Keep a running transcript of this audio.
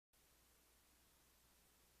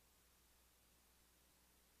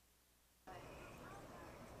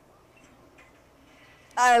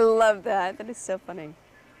I love that. That is so funny.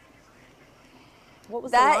 What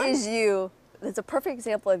was That the line? is you. That's a perfect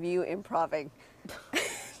example of you improving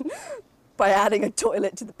by adding a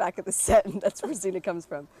toilet to the back of the set, and that's where Xena comes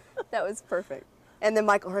from. That was perfect. And then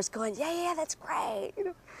Michael Hurst going, yeah, that's great. You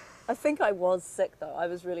know? I think I was sick though. I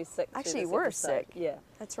was really sick. Actually, you through were this episode. sick. Yeah.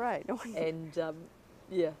 That's right. No one... And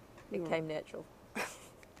yeah, it came natural.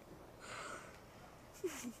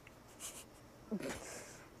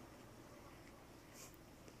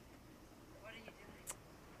 What are you doing?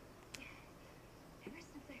 Ever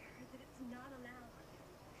since I heard that it's not allowed,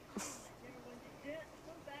 I never wanted to dance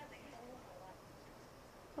so badly in my whole life.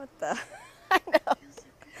 What the? I know. Feels so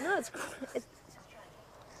good. No, it's Just try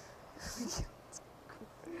it.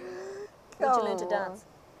 Did you learn to dance?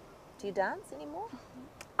 Do you dance anymore?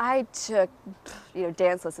 I took,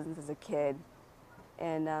 dance lessons as a kid,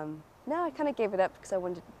 and now I kind of gave it up because I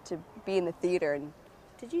wanted to be in the theater, and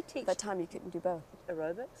Did you teach at that time you couldn't do both.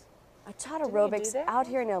 aerobics? I taught Didn't you aerobics do that? out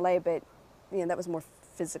here in LA, but that was more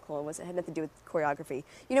physical. It had nothing to do with choreography.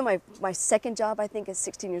 You know, my second job, I think, at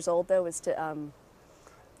 16 years old, though, was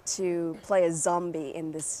to play a zombie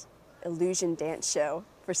in this illusion dance show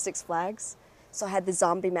for Six Flags. So I had the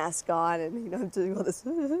zombie mask on, and I'm doing all this.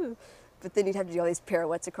 But then you'd have to do all these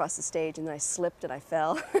pirouettes across the stage, and then I slipped and I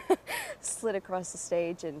fell, slid across the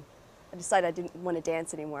stage, and I decided I didn't want to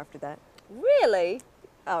dance anymore after that. Really?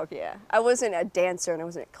 Oh yeah, I wasn't a dancer and I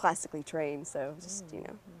wasn't classically trained, so it was just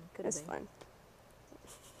it was fun.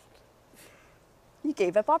 You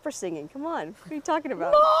gave up opera singing. Come on, what are you talking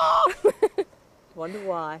about? Wonder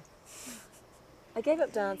why. I gave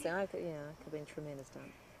up dancing. I could have been a tremendous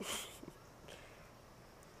dancer.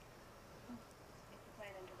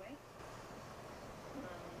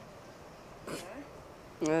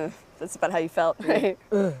 That's about how you felt, right?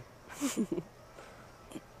 I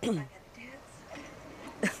gotta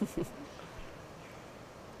dance.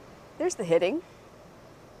 There's the hitting.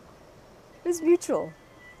 It was mutual.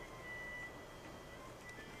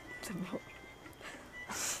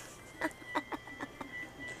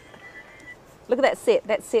 Look at that set.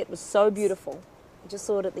 That set was so beautiful. I just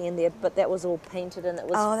saw it at the end there, but that was all painted, and it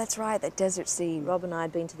was. Oh, that's right, that desert scene. Rob and I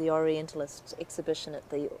had been to the Orientalist exhibition at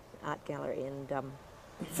the art gallery, and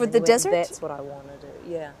For and the we went, desert? That's what I want to do.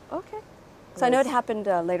 Yeah. Okay. So I know it happened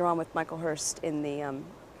later on with Michael Hurst in the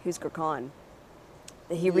Who's Gurkhan.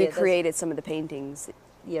 That he Yeah, recreated some of the paintings.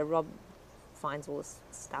 Yeah, Rob finds all this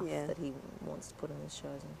stuff Yeah. that he wants to put in his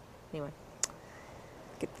shows. And anyway,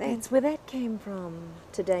 Good thing. that's where that came from.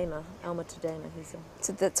 Tadema, Alma Tadema. He's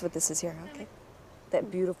So that's what this is here. Okay.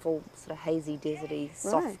 that beautiful sort of hazy, deserty,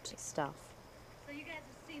 soft stuff. So you guys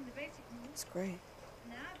have seen the basic moves. It's great.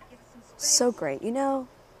 Now give it some space. So great. You know,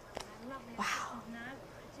 Lovely. Wow. Now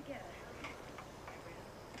we'll put it together.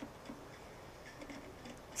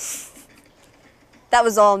 that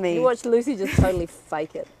was all me. You watched Lucy just totally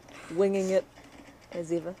fake it, winging it as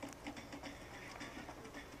ever.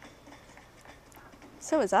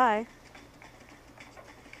 So was I.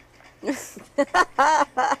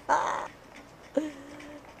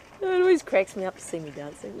 It always cracks me up to see me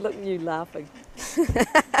dancing. Look at you laughing.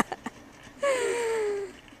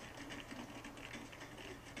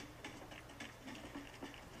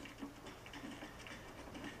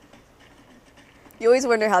 You always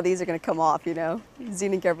wonder how these are going to come off, Xena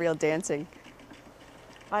and Gabrielle dancing.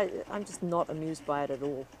 I'm just not amused by it at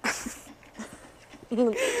all.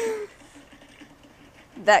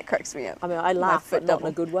 That cracks me up. I mean, I laugh, foot but not in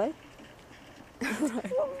a double. good way.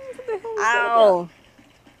 Ow!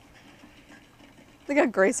 Look how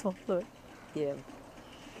graceful. Look. Yeah.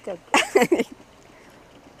 Go.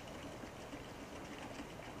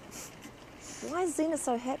 Why is Xena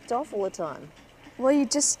so hacked off all the time? Well, you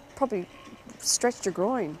just probably stretched your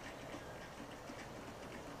groin.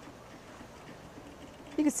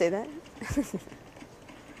 You could say that.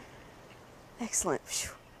 Excellent.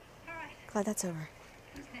 Phew. All right. Glad that's over.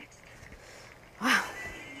 Who's next? Wow.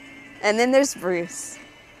 And then there's Bruce.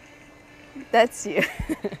 That's you.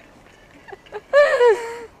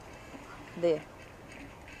 There.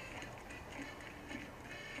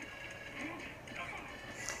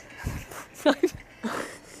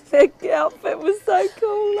 That outfit was so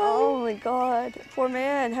cool. Oh my God. Poor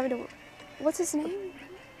man. Having to. What's his name?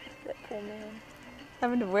 That poor man.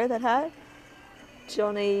 Having to wear that hat?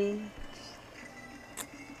 Johnny.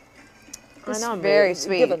 It's I know. I'm very really-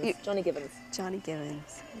 sweet. Gibbons. You- Johnny Gibbons. Johnny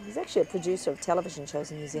Gibbons. He's actually a producer of television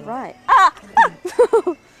shows in New Zealand. Right. Ah!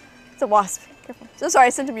 It's a wasp. Careful. So sorry, I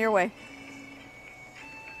sent him your way.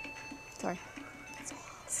 Sorry. It's all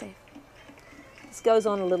safe. This goes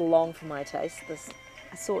on a little long for my taste.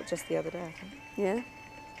 I saw it just the other day, I think. Yeah?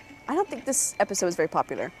 I don't think this episode was very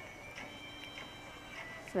popular.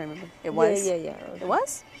 I remember. It was? Yeah. It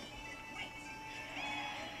was?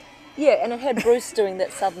 Yeah, and it had Bruce doing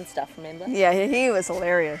that southern stuff, remember? Yeah, he was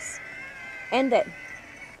hilarious. And that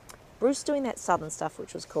Bruce doing that southern stuff,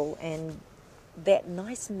 which was cool, and that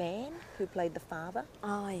nice man who played the father.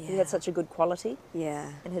 Oh, yeah. He had such a good quality, Yeah.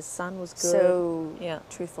 and his son was good. So yeah,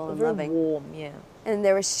 truthful and very loving. warm. Yeah, And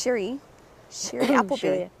there was Sherry Appleby.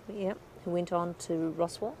 Sure, yeah, who went on to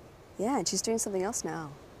Roswell. Yeah, and she's doing something else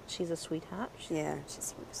now. She's a sweetheart. Yeah,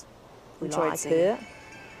 she's We enjoyed like seeing her.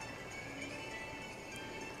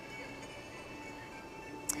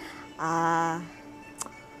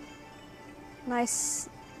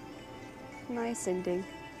 Nice ending.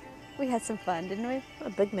 We had some fun, didn't we?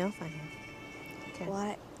 What a big mouth I have. Okay. Well,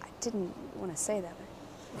 I didn't want to say that.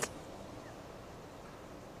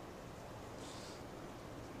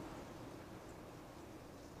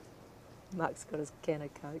 But Mark's got his can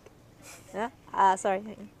of Coke. Yeah? Sorry.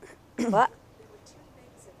 Hang on. What?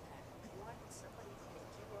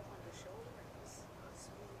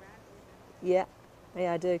 Yeah.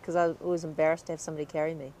 Yeah, I do, because I was always embarrassed to have somebody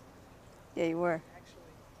carry me. yeah, you were.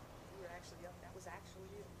 You were actually up. That was actually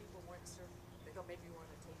you. People weren't certain. They thought maybe you were on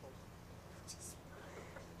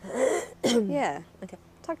a table. Yeah. Okay.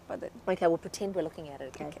 Talk about it. Okay, we'll pretend we're looking at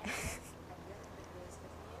it, okay?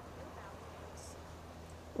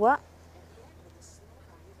 What?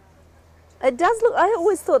 It does look, I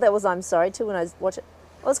always thought that was I'm sorry too when I watch it.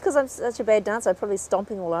 Well, it's because I'm such a bad dancer, I'm probably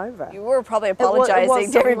stomping all over. You were probably It was apologizing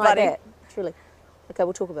to something like everybody. that, truly. Okay,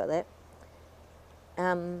 we'll talk about that.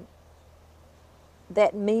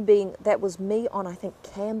 That was me on, I think,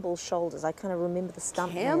 Campbell's shoulders. I kind of remember the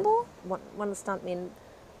stuntman. Campbell? One of the stuntmen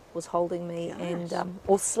was holding me, Gosh. and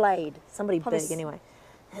or Slade, somebody Probably big s- anyway.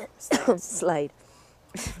 Slade.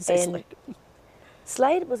 Say And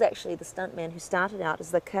Slade was actually the stuntman who started out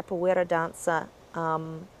as the capoeira dancer.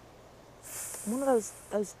 One of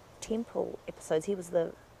those temple episodes. He was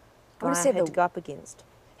the guy wanna I say had the- to go up against.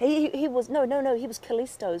 He was no. He was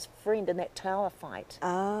Callisto's friend in that tower fight.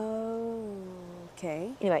 Oh,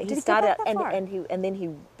 okay. Anyway, Did he go started back out that far? and then he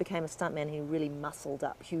became a stuntman. He really muscled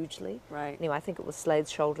up hugely. Right. Anyway, I think it was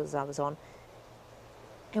Slade's shoulders I was on.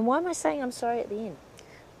 And why am I saying I'm sorry at the end?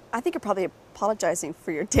 I think you're probably apologizing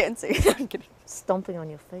for your dancing. I'm kidding. Stomping on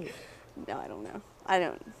your feet. No, I don't know. I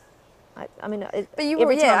don't. I mean, But you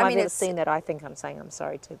every were- time yeah, I I've mean, ever it's- seen that, I think I'm saying I'm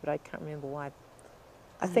sorry too, but I can't remember why.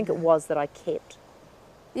 I think it was that I kept.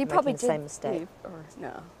 You Making probably the did same mistake. leave, or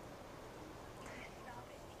no.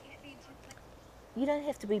 You don't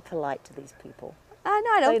have to be polite to these people. No,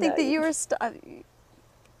 I don't They think know that you. you were.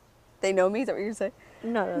 They know me. Is that what you're saying?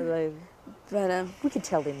 No, they, But we could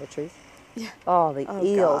tell them the truth. yeah. Oh, the Oh,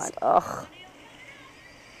 eels. God. Ugh.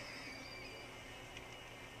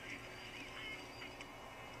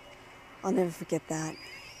 I'll never forget that.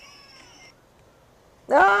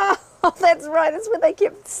 Oh, that's right. That's where they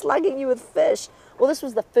kept slugging you with fish. Well, this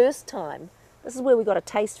was the first time. This is where we got a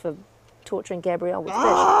taste for torturing Gabrielle with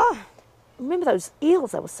fish. Remember those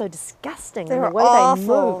eels? They were so disgusting. They and were the way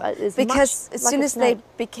awful. they move. It's Because much as like soon a as they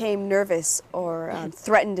snake. became nervous or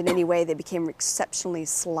threatened in any way, they became exceptionally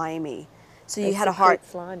slimy. So you They had a secrete hard.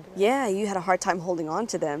 slime, didn't Yeah, you had a hard time holding on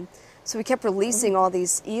to them. So we kept releasing all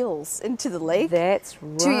these eels into the lake. That's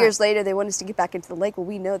right. 2 years later, they want us to get back into the lake. Well,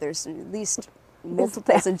 we know there's at least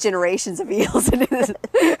multiples and generations of eels in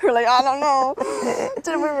it. We're like, I don't know.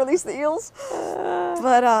 Did we release the eels?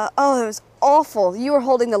 But, oh, it was awful. You were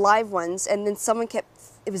holding the live ones, and then someone kept,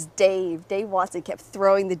 it was Dave Watson kept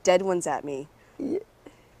throwing the dead ones at me. There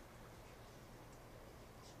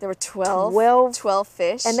were 12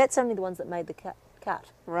 fish. And that's only the ones that made the cut.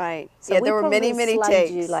 right. So yeah, we there were many, probably many slugged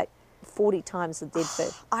takes. you like 40 times the dead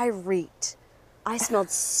fish. I reeked. I smelled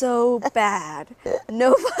so bad.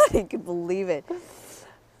 Nobody could believe it.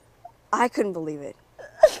 I couldn't believe it.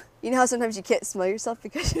 You know how sometimes you can't smell yourself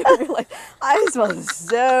because you're like, I smell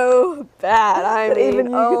so bad. I But mean, even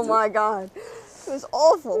you oh could- my God. It was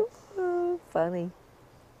awful. Funny.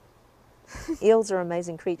 Eels are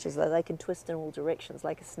amazing creatures, though. They can twist in all directions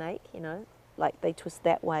like a snake, you know. Like they twist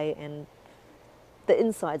that way and the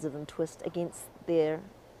insides of them twist against their,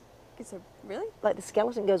 Really? like the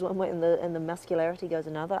skeleton goes one way and the muscularity goes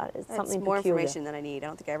another. It's That's something more peculiar. information than I need. I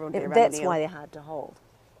don't think everyone can around That's an eel. why they're hard to hold.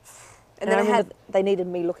 And And then I I remember had, they needed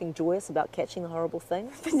me looking joyous about catching the horrible thing.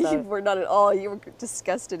 you So, were not at all. You were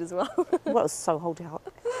disgusted as well. well, it was so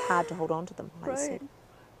hard to hold on to them, like I said.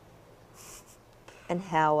 And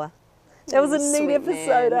Howard. That was a neat Sweet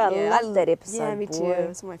episode. man. I Yeah, loved that episode. Yeah, me too. boy.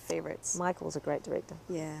 It's one of my favorites. Michael's a great director.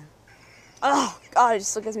 Yeah. Oh, God, it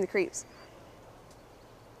just still gives me the creeps.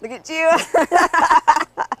 Look at you.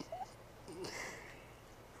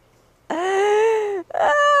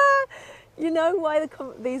 You You know why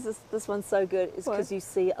this one's so good is What? because you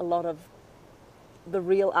see a lot of the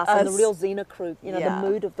real us and the Us. real Xena crew. You know, Yeah. the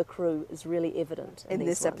mood of the crew is really evident in In these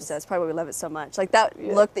this ones. episode, it's probably why we love it so much. Like that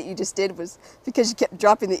look that you just did was because you kept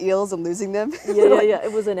dropping the eels and losing them. Yeah.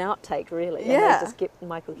 It was an outtake, really. And Yeah. they just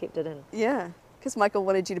Michael kept it in. Yeah, because Michael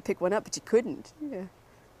wanted you to pick one up, but you couldn't. Yeah,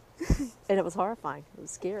 And it was horrifying. It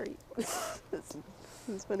was scary.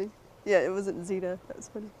 that's funny. Yeah, it wasn't Zeta. That was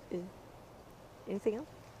funny. Yeah. Anything else?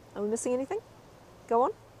 Are we missing anything? Go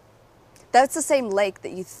on. That's the same lake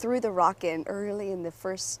that you threw the rock in early in the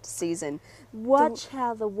first season. Watch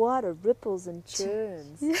how the water ripples and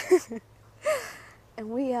churns. And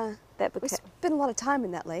we spent a lot of time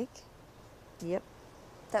in that lake. Yep.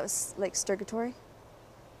 That was Lake Sturgatory.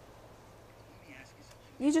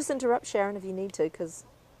 You just interrupt Sharon if you need to, because,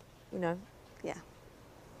 you know. Yeah.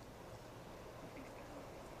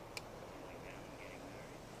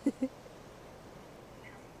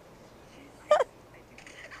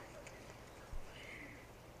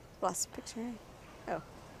 Last picture. Oh. I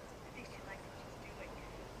think she likes what she's doing.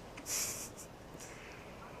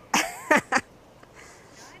 No,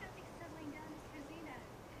 I don't think settling down is for Xena.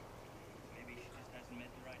 Maybe she just hasn't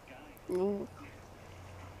met the right guy. Mm.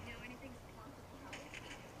 You know anything's possible, Holly?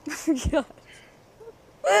 God.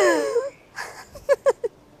 I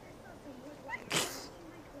saw some wood while you were finishing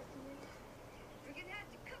my collecting it. We're gonna have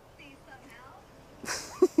to cook these somehow.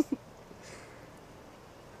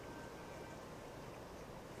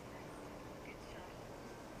 Good shot.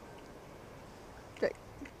 Great.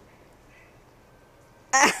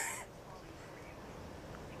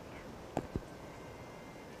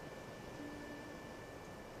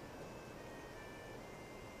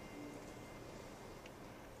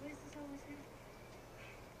 What does this always have?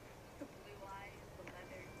 The blue eyes, the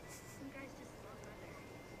leather. Some guys just love leather.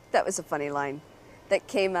 That was a funny line. That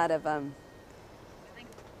came out of I think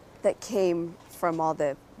that came from all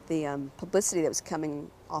the publicity that was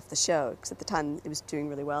coming off the show, because at the time it was doing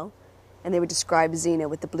really well, and they would describe Xena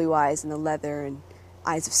with the blue eyes and the leather and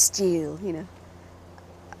eyes of steel. You know,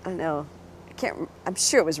 I don't know. I can't. I'm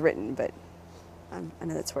sure it was written, but I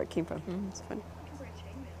know that's where it came from. It's funny. you can wear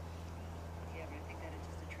chainmail. Yeah, but I think that it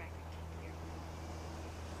just attracted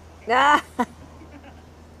you. Ah.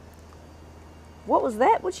 What was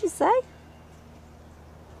that? What'd she say?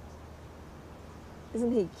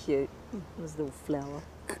 Isn't he cute? His little flower.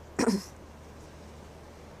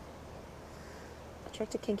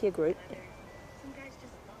 Attract a kinkier group. Leather. Some guys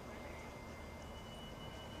just love leather.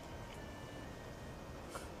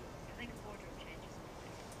 I think his wardrobe changes.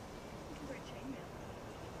 You can wear chainmail.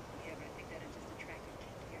 Yeah, but I think that it just attracted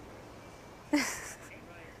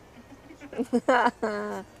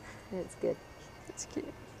kinkier. That's good. It's cute.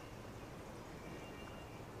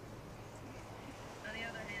 On the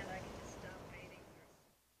other hand, I can just stop bathing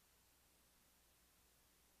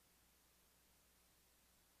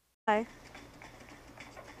Hi.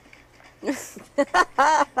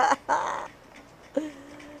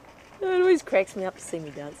 It always cracks me up to see me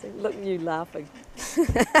dancing. Look at you laughing.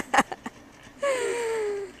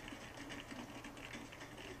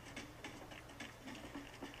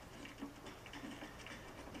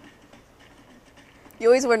 You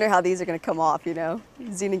always wonder how these are going to come off. You know,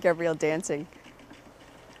 Xena and Gabrielle dancing.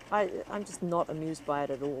 I'm just not amused by it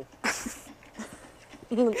at all.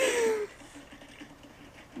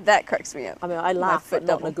 That cracks me up. I mean, I laugh, foot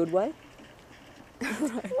but not in a double. good way.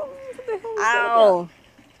 Ow!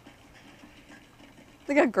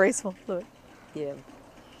 Look how graceful. Look. Yeah.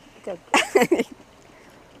 Go.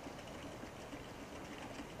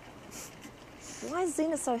 Why is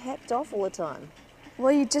Xena so hacked off all the time?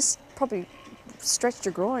 Well, you just probably stretched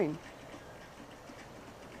your groin.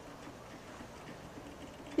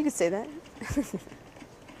 You could say that.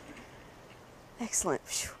 Excellent.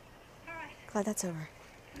 Phew. All right, Glad that's over.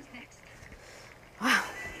 who's next? Wow.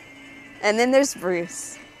 And then there's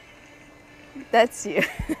Bruce. That's you.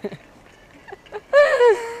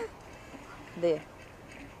 There.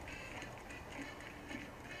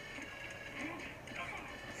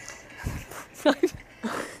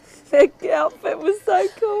 That outfit was so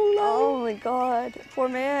cool. Oh my God. Poor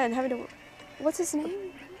man. Having to. What's his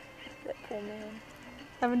name? That poor man.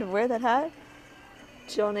 Having to wear that hat?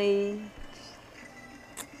 Johnny.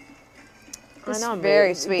 It's I know. I'm very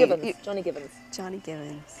really- sweet. Gibbons. You- Johnny Gibbons. Johnny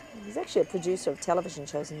Givens. He's actually a producer of television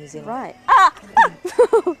shows in New Zealand. Right. Ah!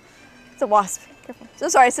 It's a wasp. Careful. So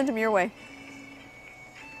sorry, I sent him your way.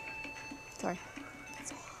 Sorry.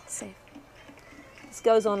 It's all safe. This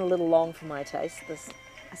goes on a little long for my taste.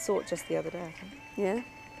 I saw it just the other day, I think. Yeah?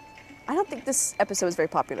 I don't think this episode was very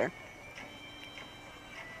popular.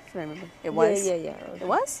 If I remember. It was? Yeah. It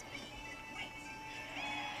was?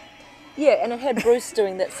 Yeah, and it had Bruce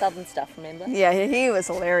doing that southern stuff, remember? Yeah, he was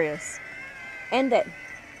hilarious. And that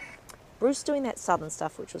Bruce doing that southern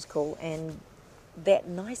stuff, which was cool, and that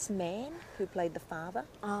nice man who played the father.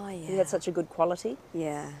 Oh, yeah. He had such a good quality,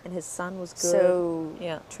 Yeah. and his son was good. So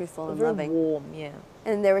yeah, truthful and very loving. warm. Yeah,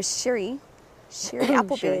 And there was Sherry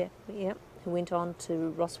Appleby. Sure, yeah, who went on to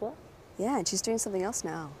Roswell. Yeah, and she's doing something else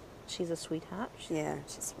now. She's a sweetheart. Yeah,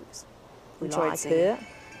 she's We enjoyed like seeing her.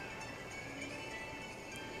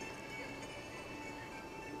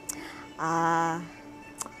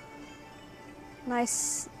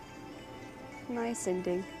 Nice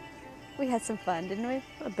ending. We had some fun, didn't we?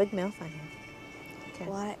 What a big mouth I have. Okay.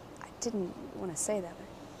 Well, I didn't want to say that.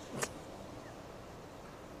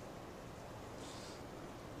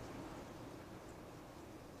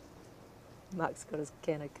 Mark's got his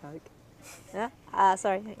can of Coke. Yeah?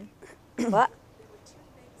 Sorry. Hang on. What? There were two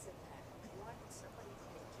things in that. One, somebody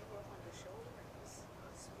picked you up on the shoulder and was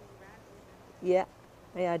swinging around with you. Yeah.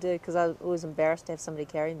 Yeah, I do, because I was always embarrassed to have somebody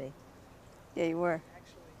carry me. Yeah, you were.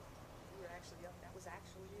 Actually, you were actually up. That was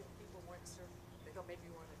actually you. People weren't certain. They thought maybe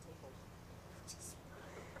you were on a table. Just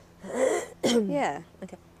Yeah.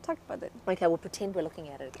 Okay. Talk about it. Okay, we'll pretend we're looking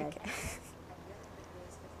at it, okay?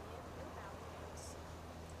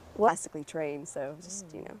 Classically trained, so just,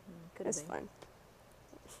 could have it's been. fun.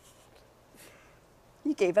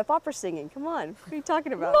 You gave up opera singing. Come on. What are you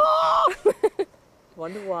talking about?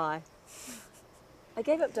 Wonder why. I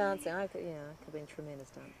gave up dancing. I could have been tremendous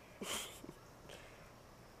dancer.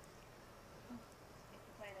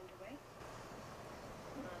 Flight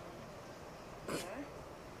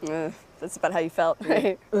underway. That's about how you felt,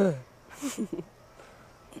 right? I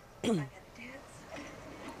gotta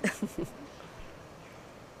dance.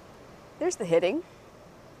 There's the hitting.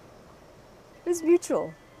 It was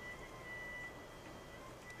mutual.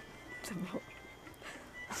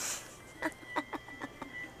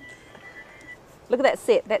 Look at that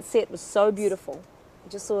set. That set was so beautiful. I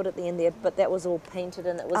just saw it at the end there, but that was all painted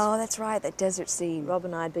and it was... Oh, that's right, that desert scene. Rob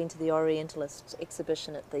and I had been to the Orientalist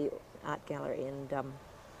exhibition at the art gallery and...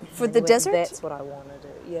 For and the we went, desert? That's what I want to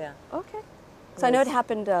do, yeah. Okay. So I know it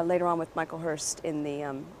happened later on with Michael Hurst in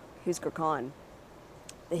the Husker Khan.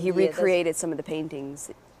 That he Yeah, that's- recreated some of the paintings.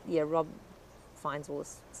 Yeah, Rob finds all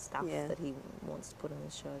this stuff Yeah. that he wants to put in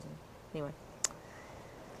his shows. And anyway,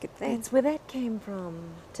 Good thing. that's where that came from.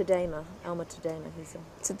 Tadema, Alma Tadema. He's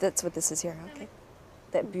So that's what this is here. Okay.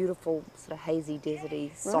 that beautiful sort of hazy,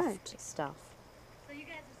 deserty, soft Right. stuff. So you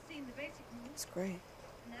guys have seen the basic moves. It's great.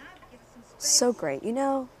 Now give us some space. So great. You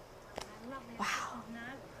know, Lovely. Wow. Now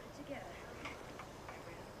we'll put it together.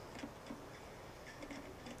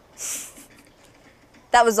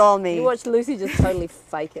 that was all me. You watched Lucy just totally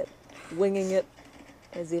fake it, winging it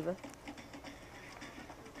as ever.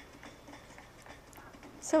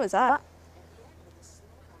 So was I.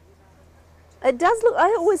 It does look.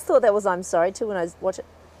 I always thought that was I'm sorry too when I watch it.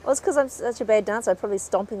 Well, it's because I'm such a bad dancer. I'm probably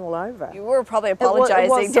stomping all over. You were probably It was apologizing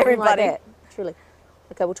to something everybody. like that, truly.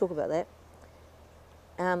 Okay, we'll talk about that.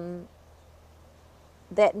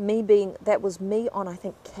 That was me on, I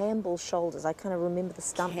think, Campbell's shoulders. I kind of remember the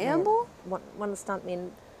stuntman. Campbell? One of the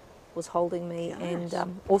stuntmen was holding me, Gosh.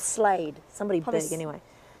 and or Slade, somebody Probably big anyway.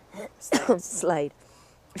 Slade.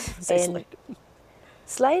 Say And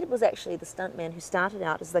Slade was actually the stuntman who started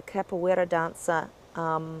out as the capoeira dancer.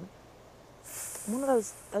 One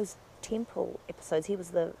of those temple episodes. He was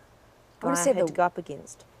the guy wanna I say had the- to go up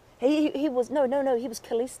against. He was no. He was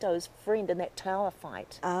Callisto's friend in that tower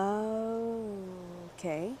fight. Oh,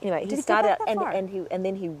 okay. Anyway, Did he go started back out that far? and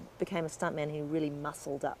then he became a stuntman. He really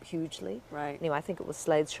muscled up hugely. Right. Anyway, I think it was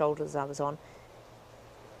Slade's shoulders I was on.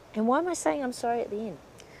 And why am I saying I'm sorry at the end?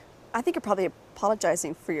 I think you're probably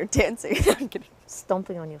apologizing for your dancing. I'm kidding.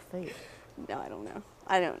 Stomping on your feet. No, I don't know.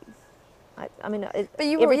 I don't. I mean, But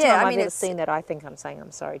you every were- yeah, time I I've mean, ever it's- seen that, I think I'm saying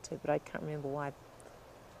I'm sorry too, but I can't remember why.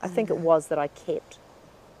 I think it was that I kept.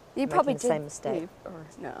 You Making probably the did same mistake. Or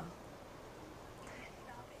no.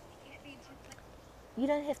 You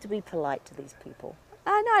don't have to be polite to these people.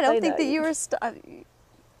 No, I don't They think know that you. you were.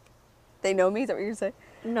 They know me. Is that what you're saying?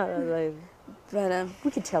 No, they, But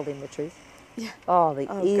we could tell them the truth. Yeah. Oh, the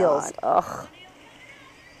Oh, eels. God. Ugh.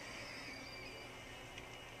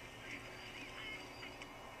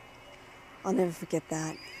 I'll never forget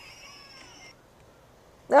that.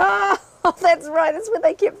 Oh, that's right. That's when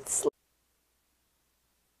they kept.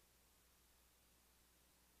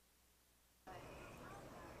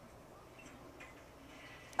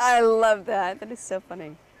 I love that. That is so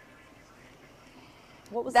funny.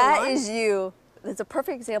 What was That the line? is you. That's a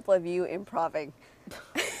perfect example of you improving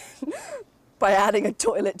by adding a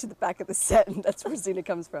toilet to the back of the set, and that's where Zena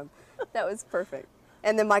comes from. That was perfect.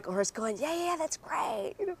 And then Michael Hurst going, yeah, that's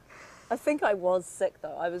great. You know? I think I was sick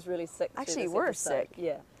though. I was really sick. through Actually, this you were episode. sick.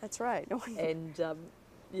 Yeah, That's right. No one. and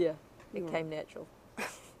yeah, it came natural.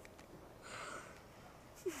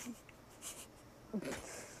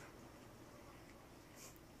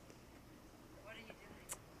 What are you doing?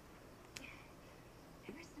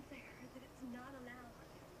 Ever since I heard that it's not allowed,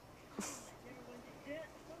 I never wanted to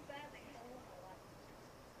dance so badly in all of my life.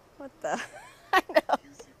 What the?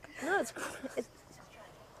 Feels so good. No, it's Just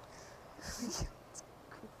trying.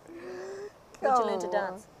 Where'd you learn to Aw.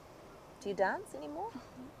 dance? Do you dance anymore?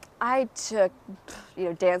 I took,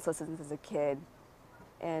 dance lessons as a kid,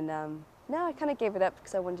 and now I kind of gave it up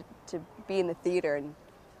because I wanted to be in the theater, and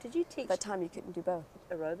Did you at teach that time you couldn't do both.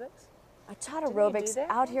 aerobics? I taught Didn't you do aerobics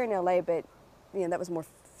that? out here in LA, but that was more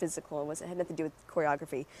physical. It had nothing to do with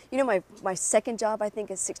choreography. My second job, I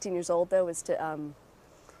think, at 16 years old though, was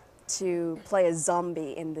to play a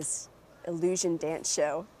zombie in this illusion dance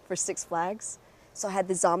show for Six Flags. So I had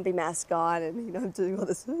the zombie mask on, and I'm doing all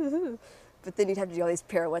this. But then you'd have to do all these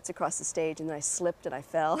pirouettes across the stage, and then I slipped and I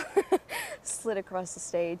fell, slid across the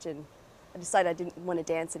stage, and I decided I didn't want to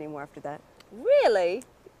dance anymore after that. Really?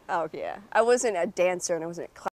 Oh yeah, I wasn't a dancer, and I wasn't